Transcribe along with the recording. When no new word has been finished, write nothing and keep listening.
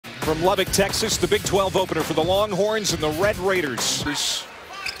From Lubbock, Texas, the Big 12 opener for the Longhorns and the Red Raiders.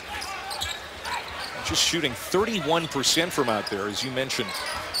 Just shooting 31% from out there, as you mentioned.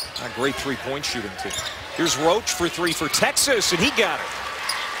 A great three-point shooting team. Here's Roach for three for Texas, and he got it.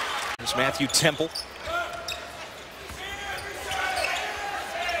 There's Matthew Temple.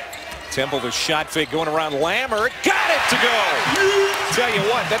 Temple, the shot fake going around Lammert. Got it to go! Tell you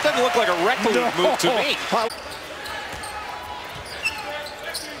what, that doesn't look like a rec league move to me.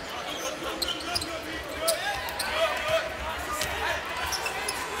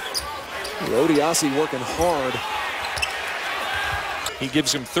 Odiasi working hard. He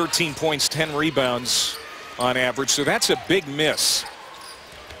gives him 13 points, 10 rebounds on average, so that's a big miss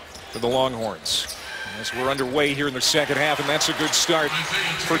for the Longhorns. As we're underway here in the second half, and that's a good start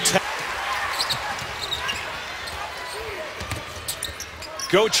for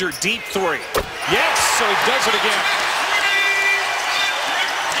Gocher, deep three. Yes, so he does it again.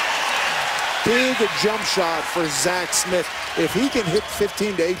 Big jump shot for Zach Smith. If he can hit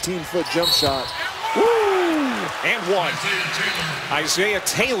 15 to 18-foot jump shot. Woo! And one. Isaiah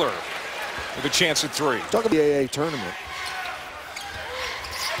Taylor with a chance at three. Talk about the AA tournament.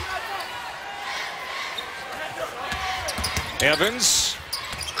 Evans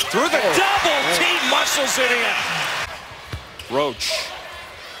through the double. Team muscles it in. Roach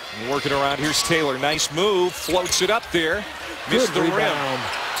working around. Here's Taylor. Nice move. Floats it up there. Missed the rim.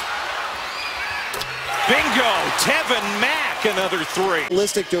 Bingo! Tevin Mack, another three.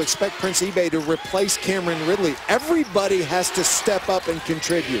 Realistic to expect Prince Ebay to replace Cameron Ridley. Everybody has to step up and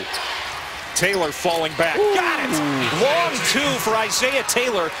contribute. Taylor falling back. Ooh. Got it! Long two for Isaiah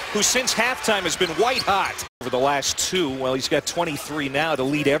Taylor, who since halftime has been white hot. Over the last two, well, he's got 23 now to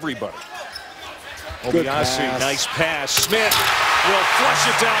lead everybody. Odiasi, nice pass. Smith will flush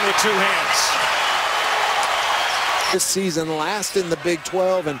it down with two hands. This season, last in the Big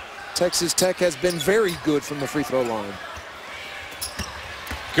 12, and Texas Tech has been very good from the free throw line.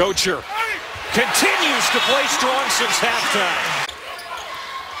 Gocher continues to play strong since halftime.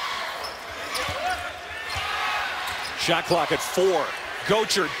 Shot clock at 4.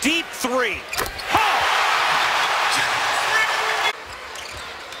 Gocher, deep three. Oh!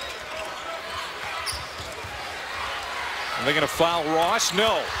 Are they going to foul Ross?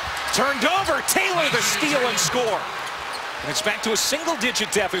 No. Turned over. Taylor the steal and score. And it's back to a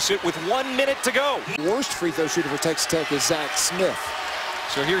single-digit deficit with 1 minute to go. Worst free throw shooter for Texas Tech is Zach Smith.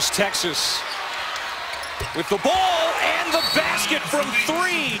 So here's Texas with the ball and the basket from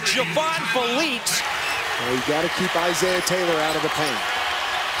three. Javon Felix. Well, you got to keep Isaiah Taylor out of the paint.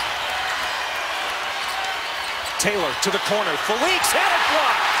 Taylor to the corner. Felix had it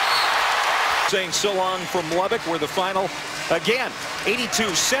blocked. Saying so long from Lubbock, where the final, again,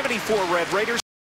 82-74 Red Raiders.